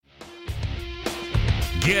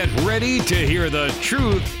Get ready to hear the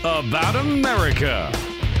truth about America.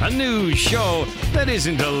 A news show that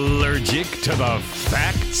isn't allergic to the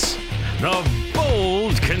facts. The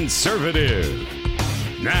Bold Conservative.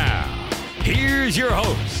 Now, here's your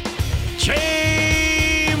host,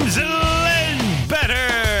 James Ledbetter.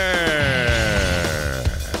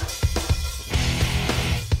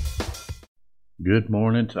 Good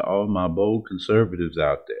morning to all my bold conservatives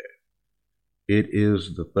out there. It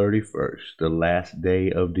is the 31st, the last day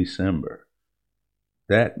of December.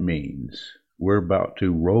 That means we're about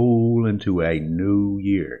to roll into a new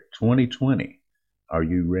year, 2020. Are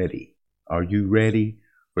you ready? Are you ready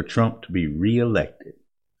for Trump to be reelected?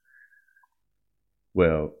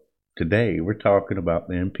 Well, today we're talking about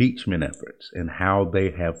the impeachment efforts and how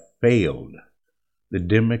they have failed. The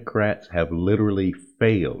Democrats have literally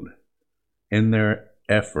failed in their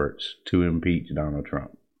efforts to impeach Donald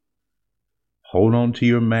Trump. Hold on to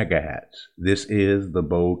your MAGA hats. This is the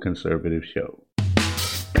Bold Conservative Show.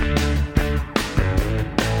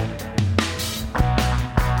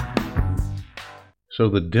 So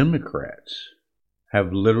the Democrats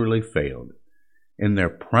have literally failed in their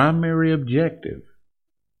primary objective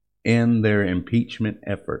in their impeachment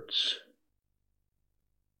efforts.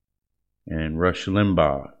 And Rush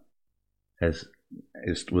Limbaugh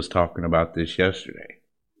was talking about this yesterday.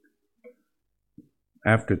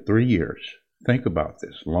 After 3 years, think about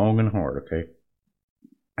this, long and hard, okay?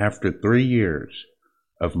 After 3 years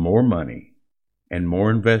of more money and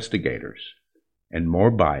more investigators and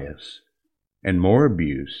more bias and more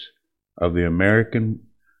abuse of the American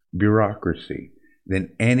bureaucracy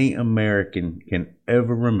than any American can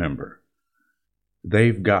ever remember,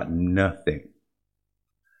 they've got nothing.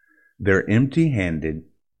 They're empty-handed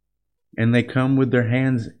and they come with their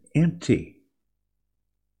hands empty.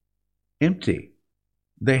 Empty.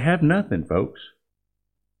 They have nothing, folks.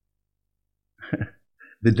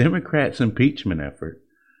 The Democrats' impeachment effort,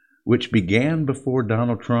 which began before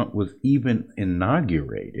Donald Trump was even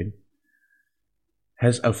inaugurated,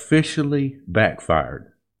 has officially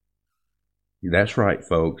backfired. That's right,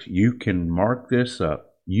 folks. You can mark this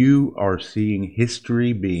up. You are seeing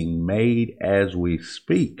history being made as we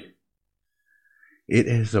speak. It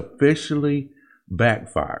has officially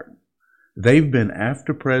backfired. They've been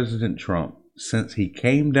after President Trump since he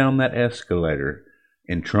came down that escalator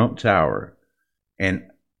in Trump Tower and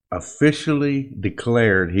officially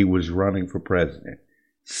declared he was running for president.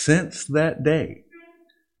 Since that day,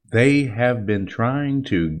 they have been trying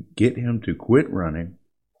to get him to quit running.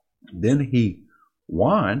 Then he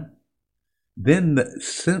won.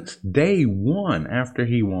 Since day one after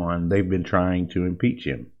he won, they've been trying to impeach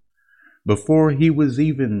him. Before he was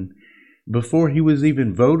even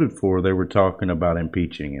voted for, they were talking about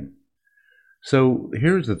impeaching him. So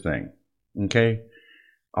here's the thing, okay?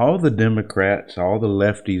 All the Democrats, all the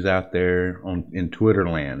lefties out there in Twitter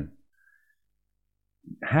land,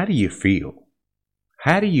 how do you feel?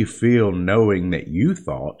 How do you feel knowing that you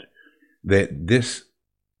thought that this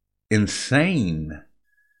insane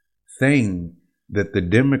thing that the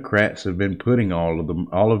Democrats have been putting all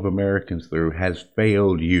of Americans through has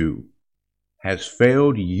failed you? Has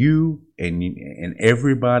failed you and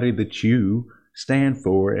everybody that you stand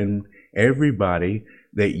for and everybody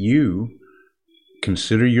that you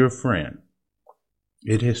consider your friend.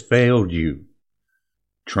 It has failed you.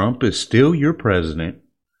 Trump is still your president.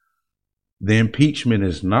 The impeachment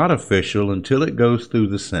is not official until it goes through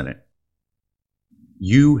the Senate.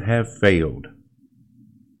 You have failed.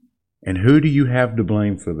 And who do you have to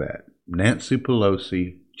blame for that? Nancy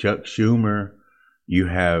Pelosi, Chuck Schumer, you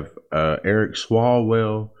have Eric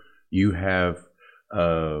Swalwell, you have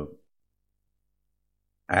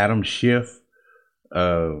Adam Schiff,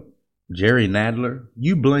 Jerry Nadler.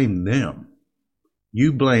 You blame them.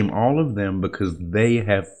 You blame all of them because they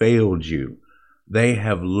have failed you. They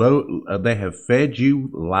have fed you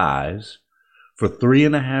lies for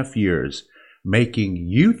 3.5 years, making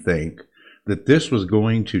you think that this was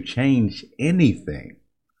going to change anything.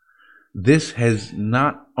 This has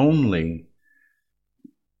not only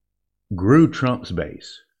grew Trump's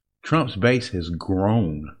base. Trump's base has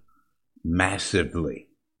grown massively.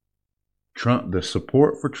 The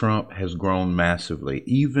support for Trump has grown massively,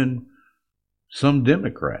 even some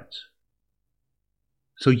Democrats.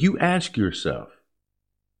 So you ask yourself,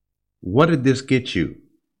 what did this get you?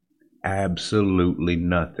 Absolutely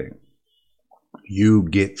nothing. You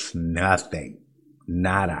gets nothing.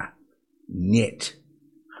 Nada. Nit.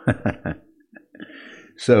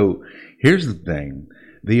 So here's the thing.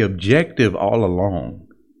 The objective all along,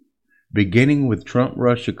 beginning with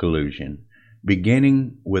Trump-Russia collusion,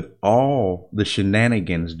 beginning with all the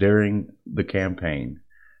shenanigans during the campaign,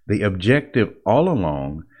 The objective all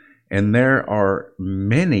along, and there are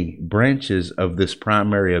many branches of this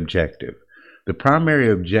primary objective. The primary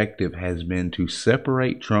objective has been to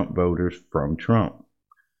separate Trump voters from Trump.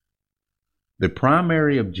 The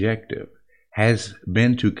primary objective has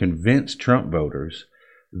been to convince Trump voters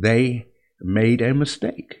they made a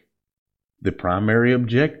mistake. The primary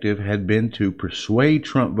objective had been to persuade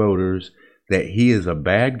Trump voters that he is a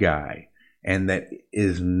bad guy and that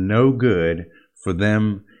is no good for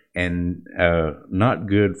them and not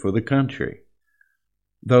good for the country.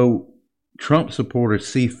 Though Trump supporters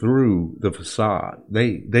see through the facade,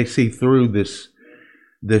 they see through this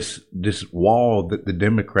wall that the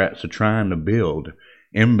Democrats are trying to build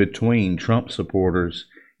in between Trump supporters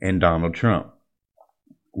and Donald Trump.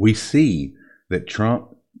 We see that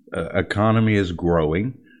Trump economy is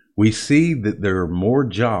growing. We see that there are more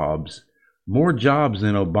jobs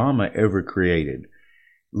than Obama ever created.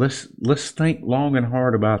 Let's think long and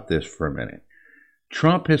hard about this for a minute.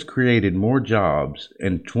 Trump has created more jobs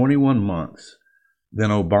in 21 months than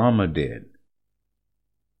Obama did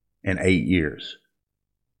in 8 years.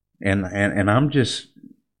 And I'm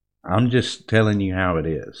just telling you how it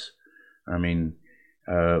is. I mean,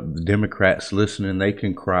 the Democrats listening, they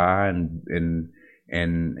can cry and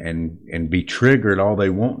be triggered all they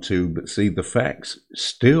want to, but see, the facts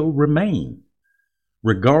still remain.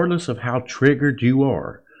 Regardless of how triggered you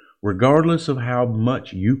are, regardless of how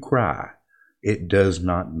much you cry, it does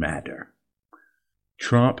not matter.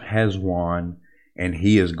 Trump has won, and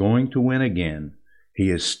he is going to win again. He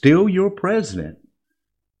is still your president,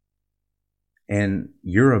 and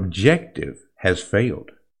your objective has failed.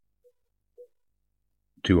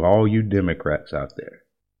 To all you Democrats out there,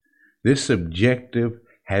 this objective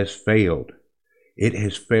has failed. It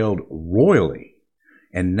has failed royally.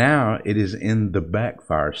 And now it is in the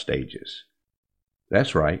backfire stages.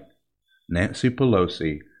 That's right. Nancy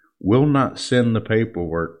Pelosi will not send the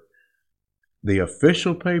paperwork, the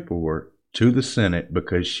official paperwork, to the Senate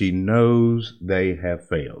because she knows they have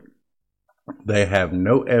failed. They have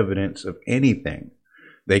no evidence of anything.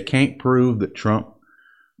 They can't prove that Trump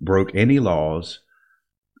broke any laws.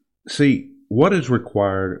 See, what is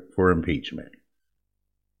required for impeachment?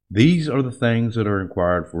 These are the things that are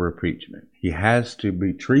required for impeachment. He has to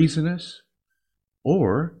be treasonous,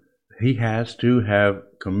 or he has to have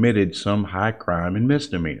committed some high crime and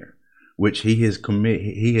misdemeanor, which he has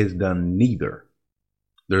done neither.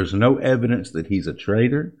 There's no evidence that he's a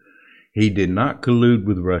traitor. He did not collude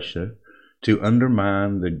with Russia to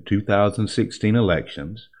undermine the 2016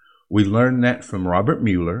 elections. We learned that from Robert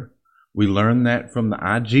Mueller. We learned that from the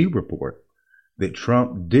IG report, that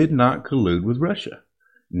Trump did not collude with Russia,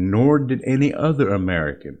 nor did any other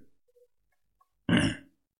American.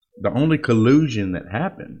 The only collusion that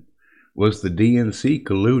happened was the DNC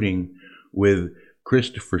colluding with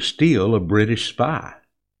Christopher Steele, a British spy.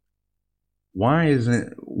 Why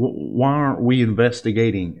aren't we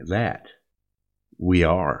investigating that? We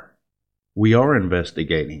are. We are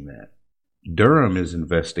investigating that. Durham is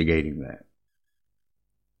investigating that.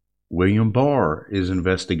 William Barr is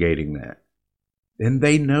investigating that. And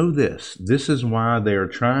they know this. This is why they are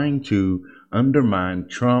trying to undermine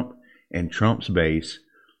Trump and Trump's base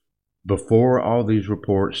before all these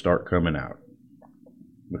reports start coming out.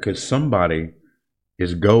 Because somebody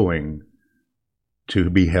is going to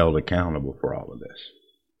be held accountable for all of this.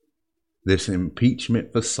 This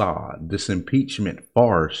impeachment facade, this impeachment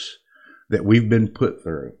farce that we've been put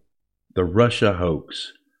through, the Russia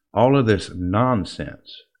hoax, all of this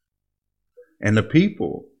nonsense. And the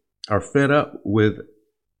people are fed up with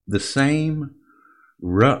the same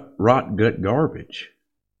rot gut garbage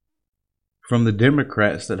from the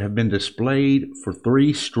Democrats that have been displayed for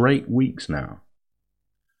 3 straight weeks now.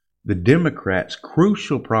 The Democrats'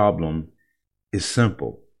 crucial problem is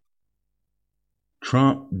simple.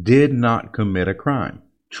 Trump did not commit a crime.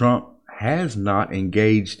 Trump has not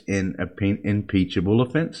engaged in impeachable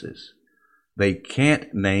offenses. They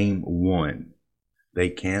can't name one. They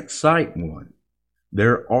can't cite one.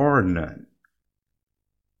 There are none.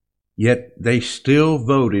 Yet they still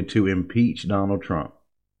voted to impeach Donald Trump.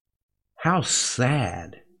 How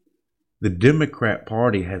sad the Democrat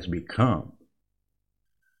Party has become.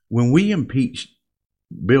 When we impeached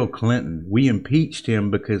Bill Clinton, we impeached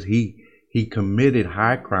him because he committed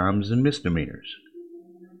high crimes and misdemeanors.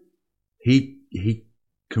 He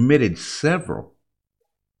committed several.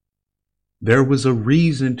 There was a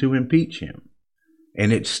reason to impeach him.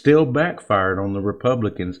 And it still backfired on the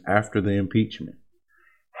Republicans after the impeachment.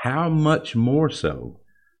 How much more so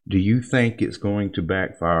do you think it's going to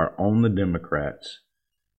backfire on the Democrats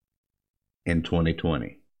in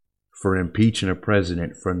 2020 for impeaching a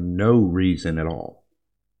president for no reason at all?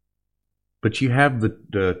 But you have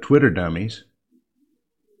the Twitter dummies.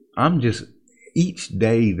 Each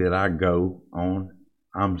day that I go on,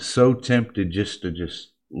 I'm so tempted just to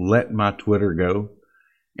let my Twitter go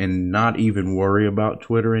and not even worry about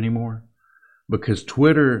Twitter anymore, because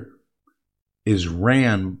Twitter is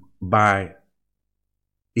ran by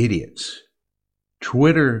idiots.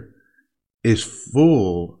 Twitter is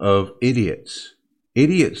full of idiots.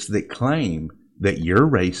 Idiots that claim that you're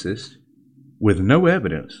racist with no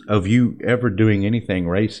evidence of you ever doing anything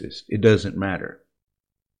racist. It doesn't matter.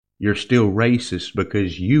 You're still racist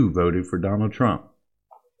because you voted for Donald Trump.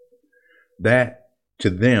 That,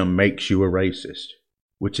 to them, makes you a racist,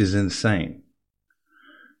 which is insane.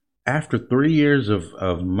 After 3 years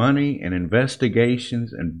of money and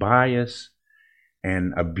investigations and bias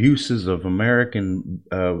and abuses of American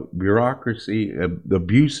bureaucracy,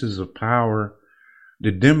 abuses of power,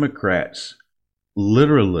 the Democrats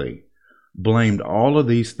literally blamed all of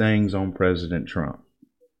these things on President Trump.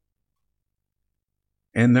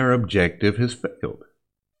 And their objective has failed.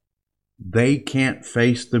 They can't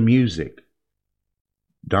face the music.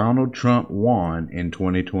 Donald Trump won in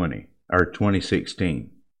 2020 or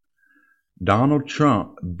 2016. Donald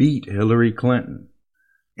Trump beat Hillary Clinton.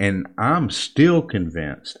 And I'm still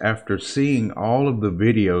convinced, after seeing all of the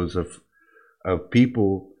videos of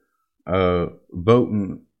people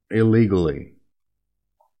voting illegally,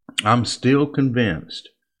 I'm still convinced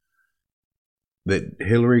that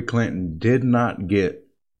Hillary Clinton did not get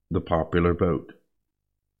the popular vote.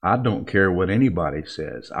 I don't care what anybody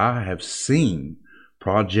says. I have seen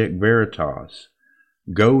Project Veritas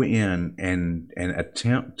go in and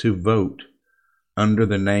attempt to vote under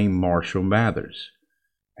the name Marshall Mathers.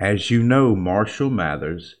 As you know, Marshall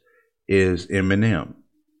Mathers is Eminem.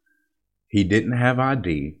 He didn't have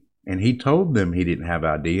ID, and he told them he didn't have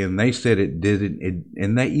ID, and they said it didn't,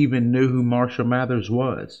 and they even knew who Marshall Mathers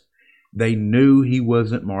was. They knew he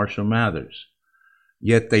wasn't Marshall Mathers,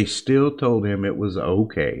 yet they still told him it was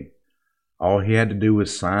okay. All he had to do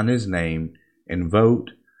was sign his name and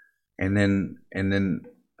vote, and then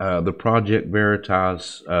the Project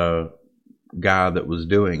Veritas guy that was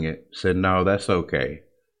doing it said, "No, that's okay.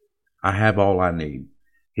 I have all I need."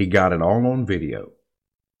 He got it all on video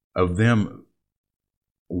of them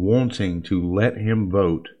wanting to let him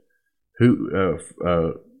vote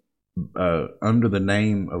under the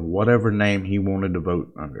name of whatever name he wanted to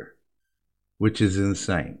vote under, which is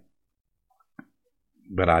insane.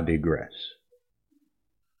 But I digress.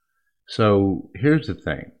 So here's the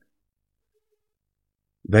thing.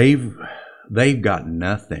 They've got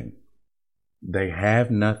nothing. They have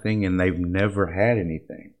nothing, and they've never had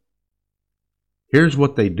anything. Here's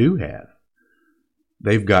what they do have.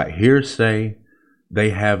 They've got hearsay. They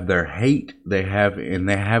have their hate. They have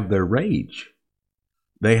their rage.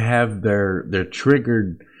 They have their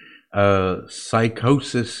triggered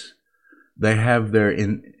psychosis. They have their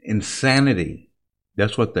insanity.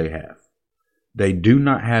 That's what they have. They do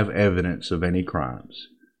not have evidence of any crimes.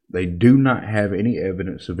 They do not have any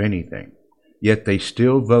evidence of anything. Yet they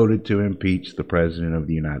still voted to impeach the President of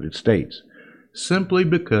the United States, simply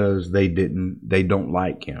because they don't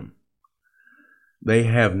like him. They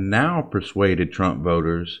have now persuaded Trump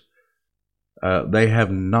voters. They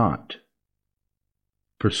have not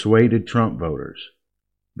persuaded Trump voters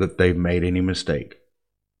that they've made any mistake.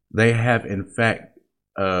 They have, in fact,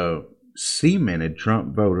 cemented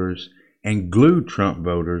Trump voters and glued Trump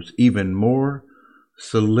voters even more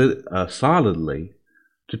solidly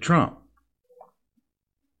to Trump.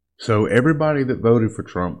 So everybody that voted for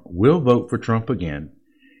Trump will vote for Trump again.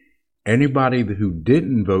 Anybody who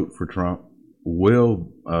didn't vote for Trump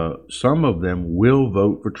some of them will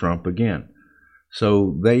vote for Trump again.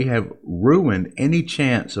 So they have ruined any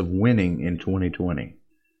chance of winning in 2020.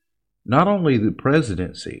 Not only the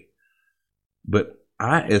presidency, but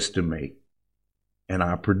I estimate and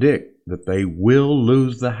I predict that they will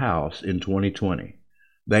lose the House in 2020.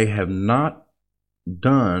 They have not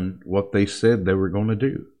done what they said they were going to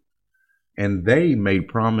do. And they made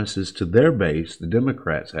promises to their base, the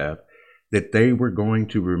Democrats have, that they were going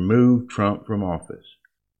to remove Trump from office.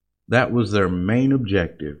 That was their main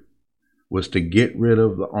objective, was to get rid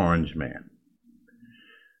of the orange man.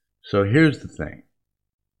 So here's the thing.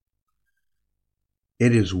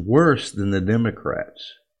 It is worse than the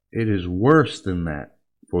Democrats. It is worse than that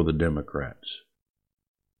for the Democrats.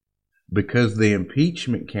 Because the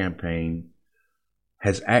impeachment campaign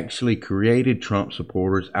has actually created Trump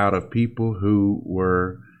supporters out of people who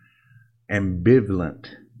were ambivalent.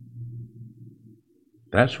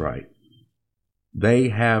 That's right. They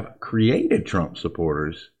have created Trump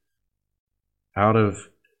supporters out of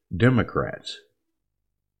Democrats.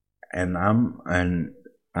 And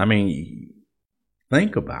I mean,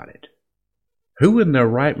 think about it. Who in their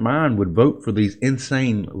right mind would vote for these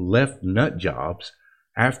insane left nut jobs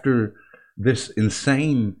after this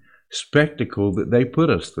insane spectacle that they put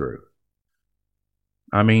us through?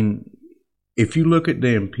 I mean, if you look at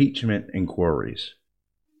the impeachment inquiries,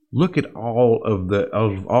 look at all of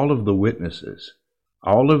the witnesses.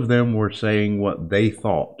 All of them were saying what they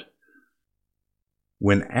thought.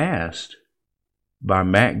 When asked by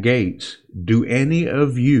Matt Gaetz, do any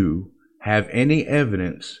of you have any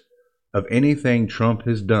evidence of anything Trump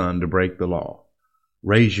has done to break the law?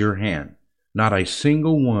 Raise your hand. Not a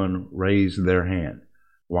single one raised their hand.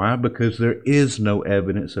 Why? Because there is no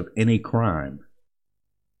evidence of any crime.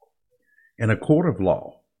 In a court of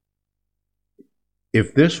law,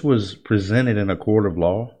 if this was presented in a court of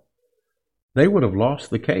law, they would have lost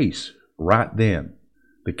the case right then.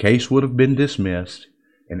 The case would have been dismissed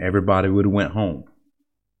and everybody would have went home.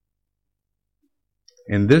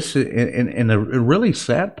 And the really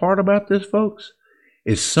sad part about this, folks,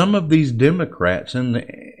 is some of these Democrats in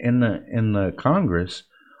the Congress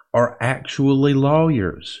are actually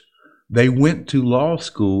lawyers. They went to law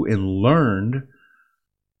school and learned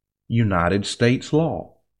United States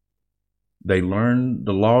law. They learned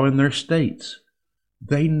the law in their states.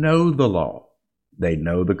 They know the law. They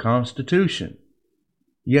know the Constitution.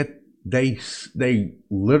 Yet they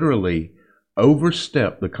literally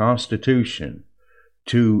overstep the Constitution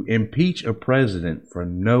to impeach a president for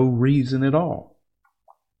no reason at all.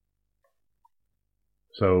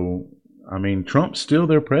 So, I mean, Trump's still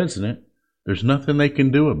their president. There's nothing they can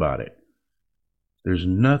do about it. There's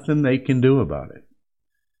nothing they can do about it.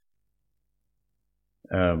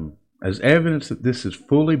 As evidence that this is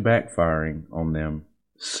fully backfiring on them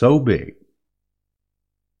so big,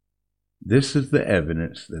 this is the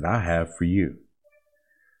evidence that I have for you.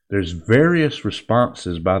 There's various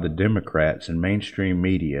responses by the Democrats and mainstream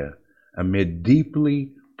media amid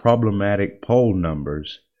deeply problematic poll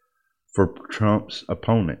numbers for Trump's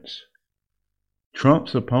opponents.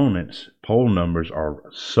 Trump's opponents' poll numbers are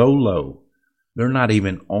so low, they're not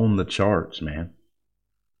even on the charts, man.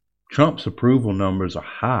 Trump's approval numbers are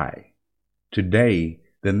high today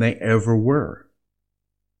than they ever were.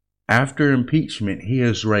 After impeachment, he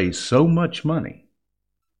has raised so much money,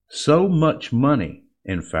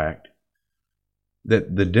 in fact,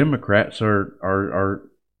 that the Democrats are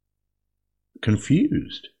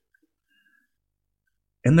confused.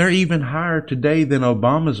 And they're even higher today than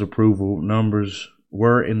Obama's approval numbers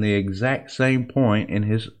were in the exact same point in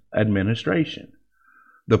his administration.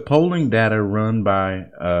 The polling data run by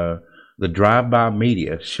the drive-by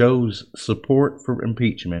media shows support for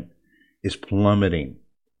impeachment is plummeting.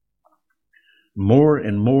 More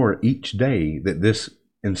and more each day that this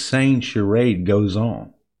insane charade goes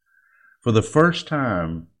on. For the first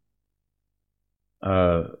time,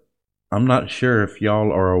 I'm not sure if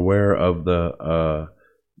y'all are aware of the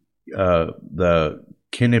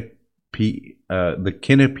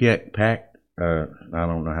Quinnipiac Pact. I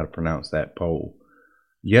don't know how to pronounce that poll.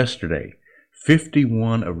 Yesterday,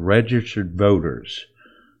 51 of registered voters,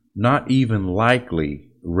 not even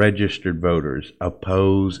likely registered voters,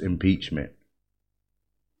 oppose impeachment.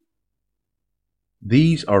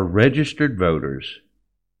 These are registered voters.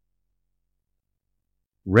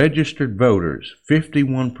 Registered voters,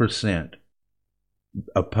 51%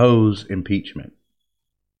 oppose impeachment.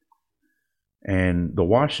 And the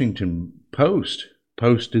Washington Post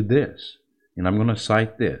posted this, and I'm going to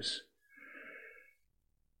cite this.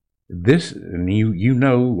 This, and you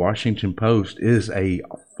know, Washington Post is a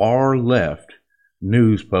far left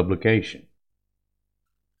news publication.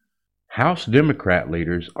 House Democrat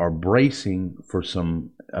leaders are bracing for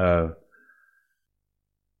some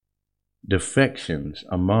defections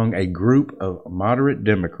among a group of moderate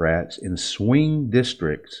Democrats in swing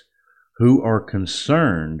districts who are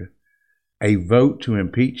concerned a vote to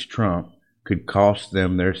impeach Trump could cost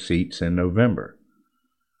them their seats in November.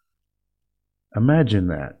 Imagine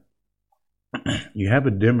that. You have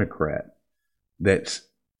a Democrat that's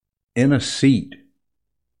in a seat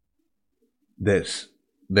that's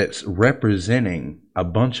representing a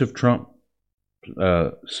bunch of Trump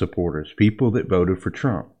supporters, people that voted for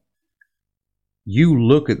Trump. You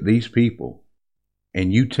look at these people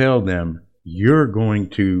and you tell them you're going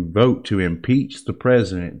to vote to impeach the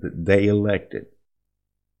president that they elected.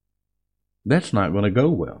 That's not going to go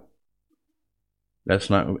well. That's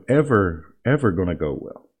not ever going to go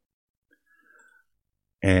well.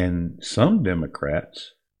 And some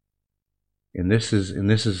Democrats, and this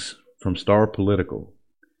is from Star Political,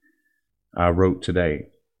 I wrote today,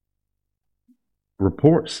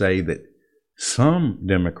 reports say that Some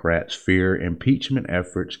Democrats fear impeachment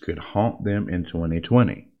efforts could haunt them in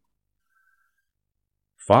 2020.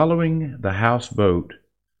 Following the House vote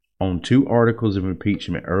on 2 articles of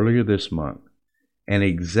impeachment earlier this month, an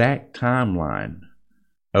exact timeline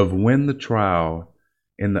of when the trial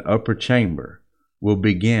in the upper chamber will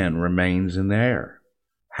begin remains in the air.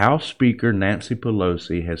 House Speaker Nancy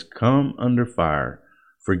Pelosi has come under fire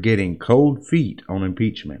for getting cold feet on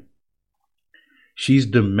impeachment. She's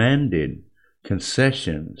demanded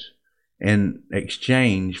concessions in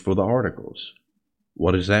exchange for the articles.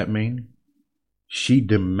 What does that mean? She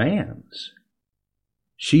demands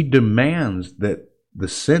that the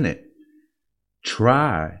Senate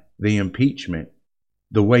try the impeachment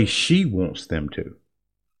the way she wants them to,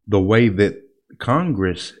 the way that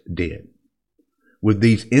Congress did, with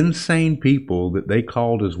these insane people that they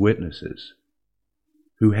called as witnesses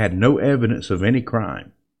who had no evidence of any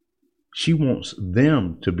crime. She wants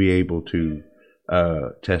them to be able to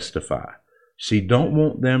testify. She don't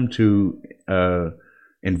want them to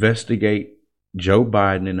investigate Joe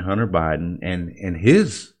Biden and Hunter Biden and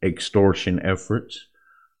his extortion efforts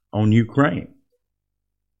on Ukraine.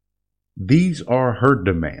 These are her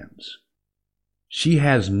demands. She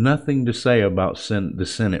has nothing to say about the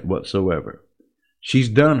Senate whatsoever. She's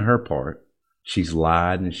done her part. She's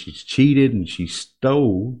lied and she's cheated and she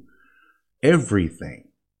stole everything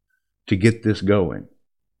to get this going.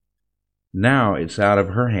 Now it's out of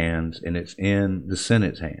her hands and it's in the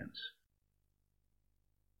Senate's hands.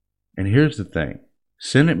 And here's the thing.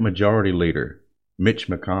 Senate Majority Leader Mitch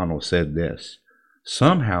McConnell said this: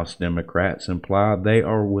 some House Democrats imply they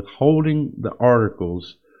are withholding the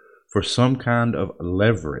articles for some kind of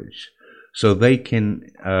leverage so they can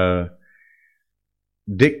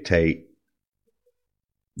dictate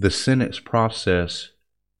the Senate process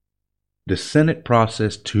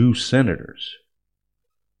to senators.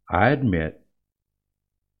 I admit,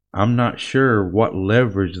 I'm not sure what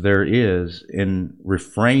leverage there is in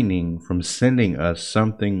refraining from sending us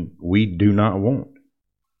something we do not want,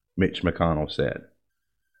 Mitch McConnell said.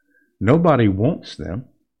 Nobody wants them.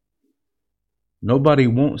 Nobody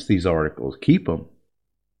wants these articles. Keep them.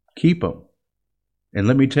 Keep them. And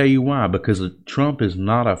let me tell you why. Because Trump is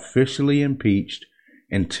not officially impeached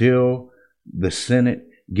until the Senate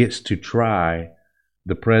gets to try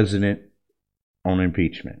the president on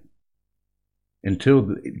impeachment.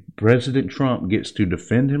 Until President Trump gets to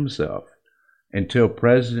defend himself, until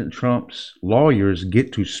President Trump's lawyers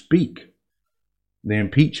get to speak, the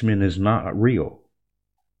impeachment is not real.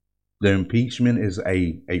 The impeachment is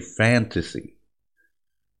a fantasy.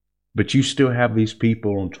 But you still have these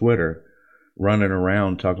people on Twitter running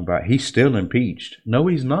around talking about he's still impeached. No,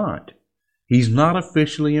 he's not. He's not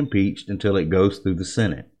officially impeached until it goes through the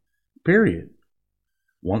Senate. Period.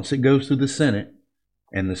 Once it goes through the Senate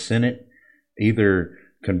and the Senate either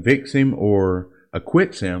convicts him or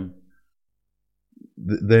acquits him,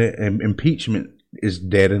 the impeachment is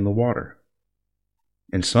dead in the water.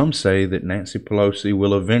 And some say that Nancy Pelosi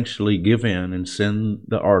will eventually give in and send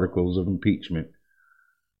the articles of impeachment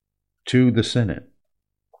to the Senate.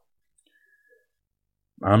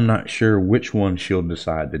 I'm not sure which one she'll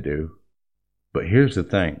decide to do. But here's the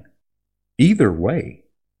thing. Either way,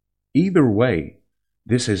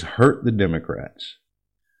 this has hurt the Democrats.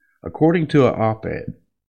 According to an op-ed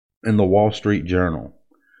in the Wall Street Journal,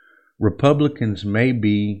 Republicans may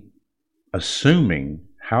be assuming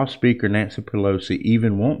House Speaker Nancy Pelosi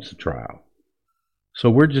even wants a trial.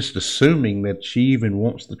 So we're just assuming that she even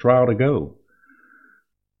wants the trial to go.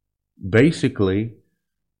 Basically,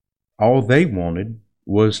 all they wanted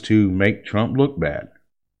was to make Trump look bad.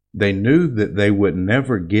 They knew that they would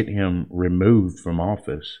never get him removed from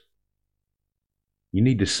office. You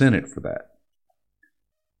need the Senate for that.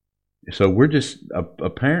 So we're just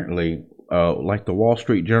apparently, like the Wall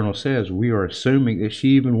Street Journal says, we are assuming that she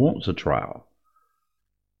even wants a trial.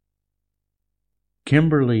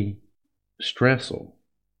 Kimberly Stressel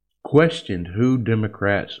questioned who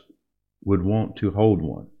Democrats would want to hold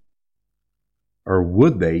one. Or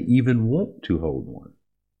would they even want to hold one?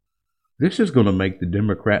 This is going to make the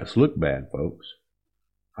Democrats look bad, folks.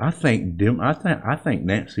 I think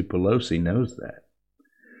Nancy Pelosi knows that.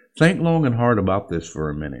 Think long and hard about this for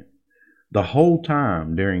a minute. The whole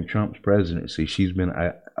time during Trump's presidency, she's been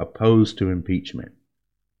opposed to impeachment.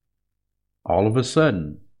 All of a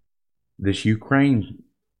sudden, this Ukraine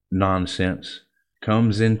nonsense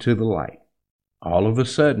comes into the light. All of a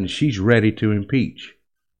sudden, she's ready to impeach.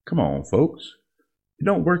 Come on, folks. It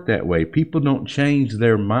don't work that way. People don't change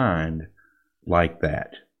their mind like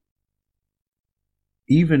that.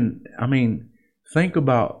 Think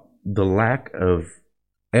about the lack of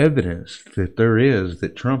evidence that there is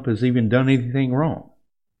that Trump has even done anything wrong.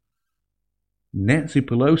 Nancy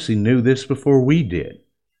Pelosi knew this before we did,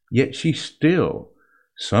 yet she still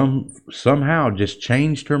somehow just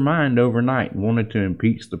changed her mind overnight and wanted to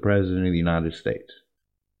impeach the President of the United States.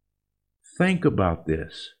 Think about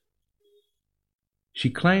this. She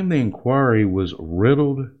claimed the inquiry was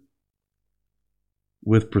riddled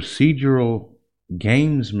with procedural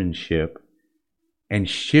gamesmanship and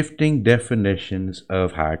shifting definitions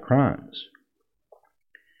of high crimes.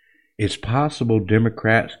 It's possible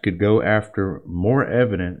Democrats could go after more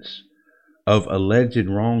evidence of alleged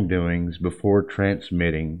wrongdoings before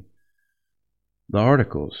transmitting the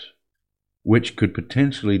articles, which could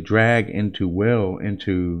potentially drag into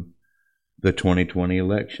the 2020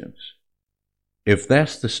 elections. If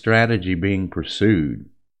that's the strategy being pursued,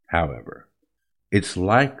 however, it's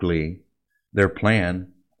likely their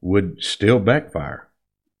plan would still backfire.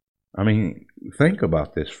 I mean, think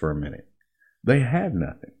about this for a minute. They had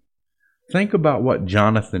nothing. Think about what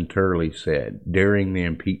Jonathan Turley said during the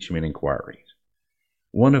impeachment inquiries.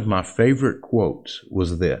 One of my favorite quotes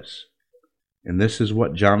was this, and this is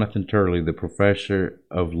what Jonathan Turley, the professor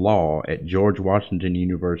of law at George Washington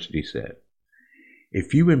University, said.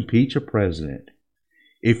 If you impeach a president,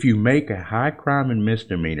 if you make a high crime and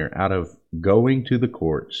misdemeanor out of going to the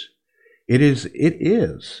courts, it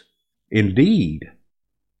is indeed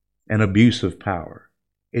an abuse of power.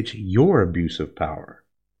 It's your abuse of power.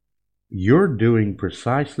 You're doing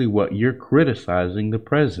precisely what you're criticizing the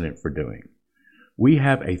president for doing. We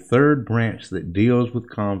have a third branch that deals with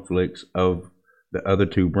conflicts of the other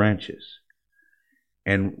two branches.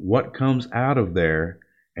 And what comes out of there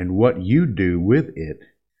and what you do with it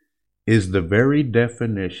is the very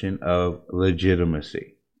definition of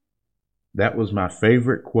legitimacy. That was my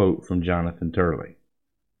favorite quote from Jonathan Turley.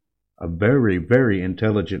 A very, very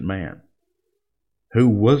intelligent man who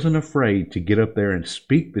wasn't afraid to get up there and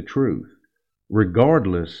speak the truth,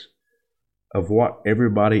 regardless of what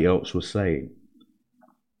everybody else was saying.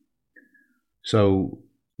 So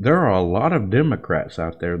there are a lot of Democrats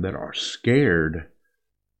out there that are scared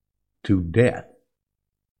to death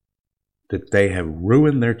that they have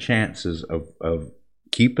ruined their chances of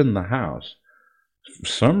keeping the House. For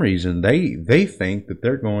some reason, they think that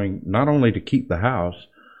they're going not only to keep the House,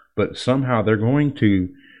 but somehow they're going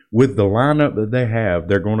to, with the lineup that they have,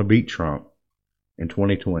 they're going to beat Trump in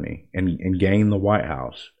 2020 and gain the White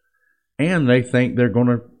House. And they think they're going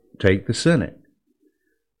to take the Senate.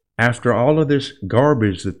 After all of this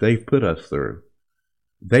garbage that they've put us through,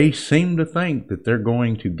 they seem to think that they're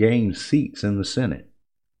going to gain seats in the Senate.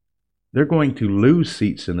 They're going to lose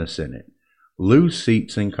seats in the Senate, lose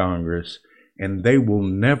seats in Congress, and they will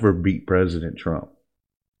never beat President Trump.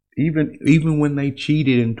 Even when they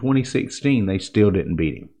cheated in 2016, they still didn't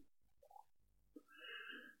beat him.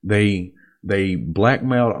 They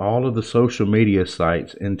blackmailed all of the social media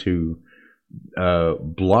sites into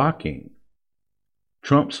blocking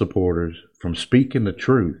Trump supporters from speaking the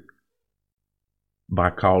truth by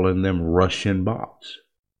calling them Russian bots.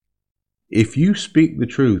 If you speak the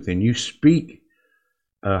truth and you speak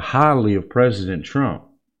highly of President Trump,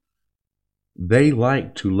 they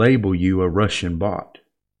like to label you a Russian bot,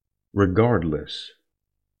 regardless.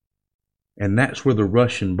 And that's where the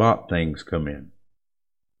Russian bot things come in.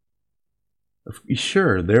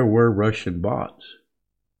 Sure, there were Russian bots.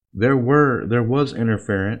 There was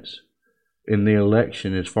interference in the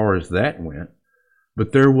election as far as that went,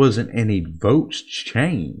 but there wasn't any votes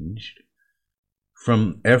changed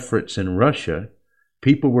from efforts in Russia.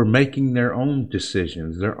 People were making their own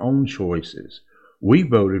decisions, their own choices. We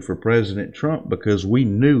voted for President Trump because we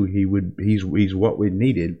knew he's what we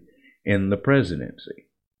needed in the presidency.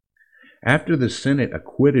 After the Senate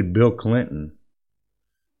acquitted Bill Clinton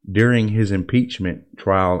during his impeachment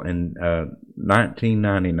trial in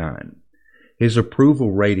 1999, his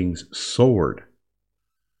approval ratings soared.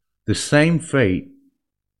 The same fate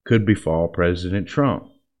could befall President Trump,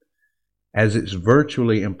 as it's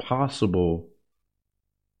virtually impossible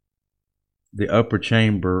the upper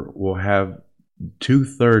chamber will have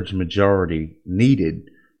 2/3 majority needed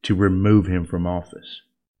to remove him from office.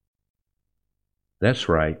 That's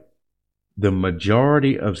right. The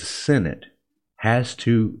majority of the Senate has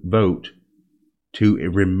to vote to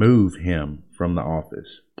remove him from the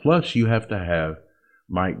office. Plus, you have to have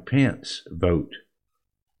Mike Pence vote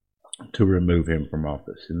to remove him from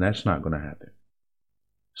office, and that's not going to happen.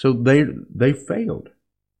 So they failed.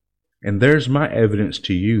 And there's my evidence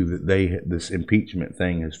to you that this impeachment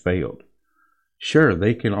thing has failed. Sure,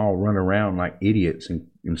 they can all run around like idiots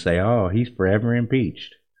and say, oh, he's forever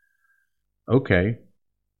impeached. Okay.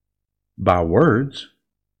 By words.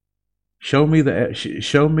 Show me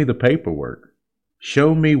the paperwork.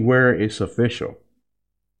 Show me where it's official.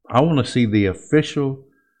 I want to see the official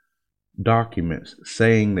documents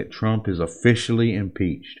saying that Trump is officially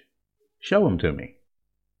impeached. Show them to me.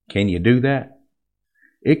 Can you do that?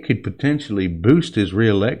 It could potentially boost his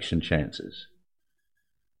reelection chances,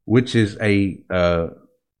 which is a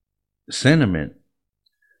sentiment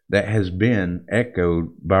that has been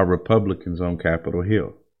echoed by Republicans on Capitol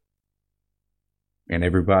Hill and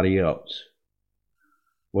everybody else.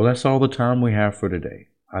 Well, that's all the time we have for today.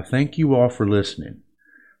 I thank you all for listening.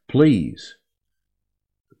 Please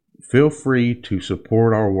feel free to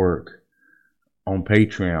support our work on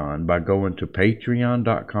Patreon by going to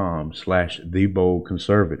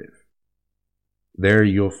patreon.com/theboldconservative. There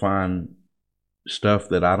you'll find stuff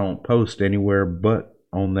that I don't post anywhere but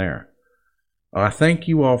on there. I thank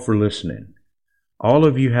you all for listening. All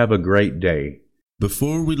of you have a great day.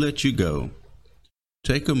 Before we let you go,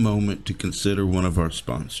 take a moment to consider one of our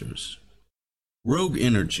sponsors. Rogue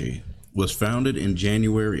Energy was founded in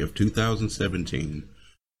January of 2017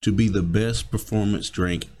 to be the best performance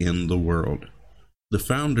drink in the world. The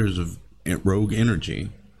founders of Rogue Energy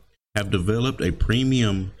have developed a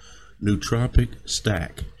premium nootropic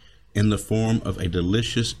stack in the form of a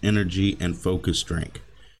delicious energy and focus drink.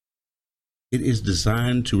 It is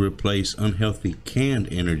designed to replace unhealthy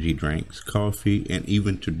canned energy drinks, coffee, and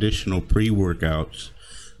even traditional pre-workouts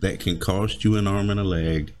that can cost you an arm and a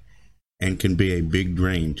leg and can be a big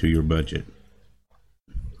drain to your budget.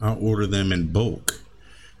 I'll order them in bulk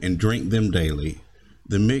and drink them daily.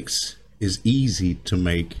 The mix is easy to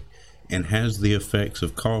make and has the effects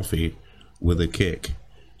of coffee with a kick.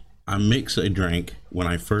 I mix a drink when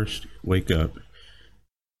I first wake up,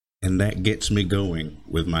 and that gets me going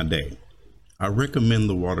with my day. I recommend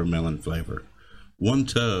the watermelon flavor. One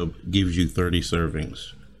tub gives you 30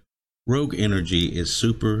 servings. Rogue Energy is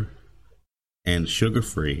super and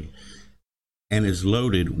sugar-free and is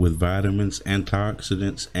loaded with vitamins,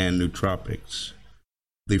 antioxidants, and nootropics.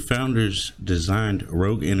 The founders designed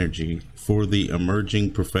Rogue Energy for the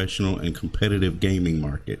emerging professional and competitive gaming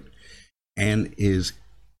market, and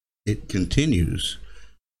it continues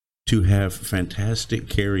to have fantastic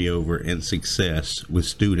carryover and success with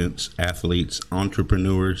students, athletes,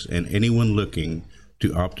 entrepreneurs, and anyone looking to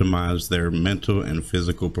optimize their mental and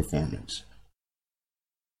physical performance.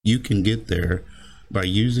 You can get there by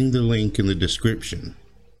using the link in the description.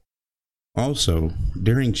 Also,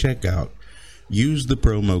 during checkout, use the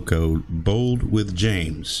promo code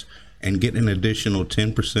BOLDWITHJAMES and get an additional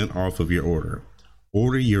 10% off of your order.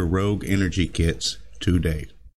 Order your Rogue Energy kits today.